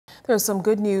There's some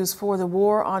good news for the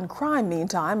war on crime,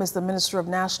 meantime, as the Minister of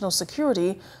National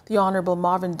Security, the Honorable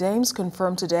Marvin Dames,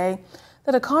 confirmed today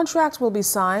that a contract will be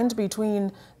signed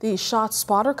between the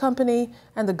ShotSpotter Company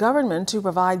and the government to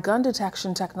provide gun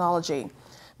detection technology.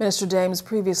 Minister Dames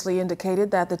previously indicated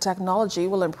that the technology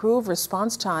will improve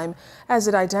response time as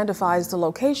it identifies the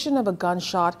location of a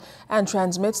gunshot and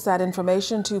transmits that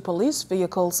information to police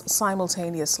vehicles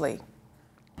simultaneously.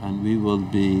 And we will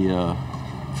be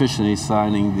officially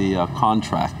signing the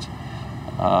contract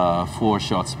for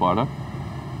ShotSpotter.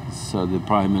 So the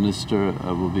Prime Minister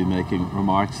will be making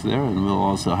remarks there, and we'll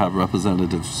also have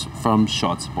representatives from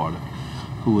ShotSpotter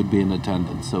who would be in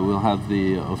attendance. So we'll have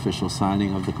the official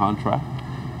signing of the contract.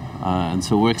 And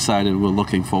so we're excited, we're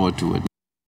looking forward to it.